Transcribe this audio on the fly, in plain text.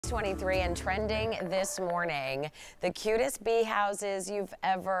23 and trending this morning, the cutest bee houses you've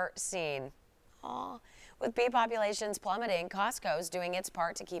ever seen. Aw. With bee populations plummeting, Costco is doing its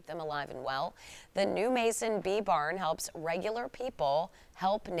part to keep them alive and well. The new Mason Bee Barn helps regular people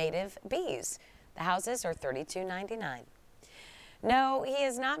help native bees. The houses are $32.99. No, he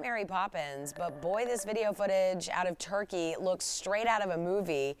is not Mary Poppins, but boy, this video footage out of Turkey looks straight out of a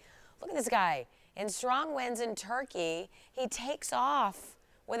movie. Look at this guy. In strong winds in Turkey, he takes off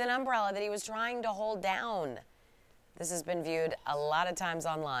with an umbrella that he was trying to hold down. This has been viewed a lot of times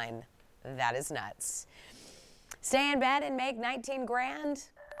online. That is nuts. Stay in bed and make 19 grand?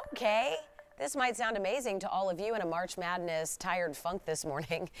 Okay. This might sound amazing to all of you in a March Madness tired funk this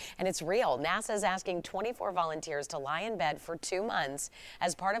morning, and it's real. NASA is asking 24 volunteers to lie in bed for 2 months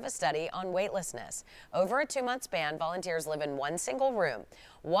as part of a study on weightlessness. Over a 2-month span, volunteers live in one single room.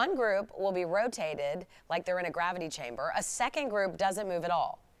 One group will be rotated like they're in a gravity chamber. A second group doesn't move at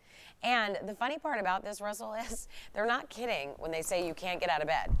all. And the funny part about this, Russell, is they're not kidding when they say you can't get out of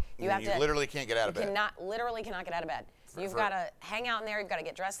bed. You literally can't get out of bed. Literally cannot get out of bed. You've got to hang out in there. You've got to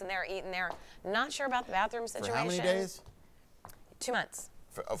get dressed in there, eat in there. Not sure about the bathroom situation. For how many days? 2 months.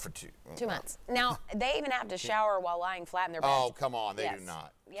 For 2 months. Now, they even have to shower while lying flat in their bed. Oh, come on. They do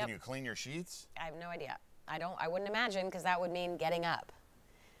not. Yep. Can you clean your sheets? I have no idea. I wouldn't imagine, because that would mean getting up.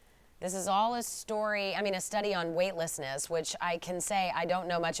 This is all a story, a study on weightlessness, which I can say I don't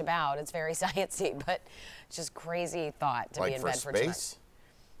know much about. It's very sciencey, but it's just crazy thought to be in bed for 2 months.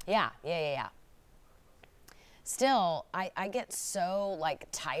 Yeah. Still, I get so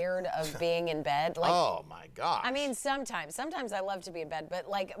tired of being in bed. Oh my gosh. Sometimes I love to be in bed, but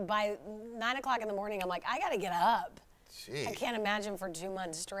by 9 o'clock in the morning, I'm like, I gotta get up. Gee. I can't imagine for 2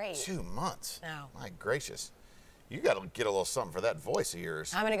 months straight. 2 months? No. My gracious. You got to get a little something for that voice of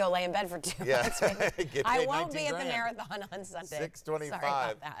yours. I'm going to go lay in bed for 2 months. Get I won't be at the grand. marathon on Sunday. 6:25. Sorry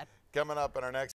about that. Coming up in our next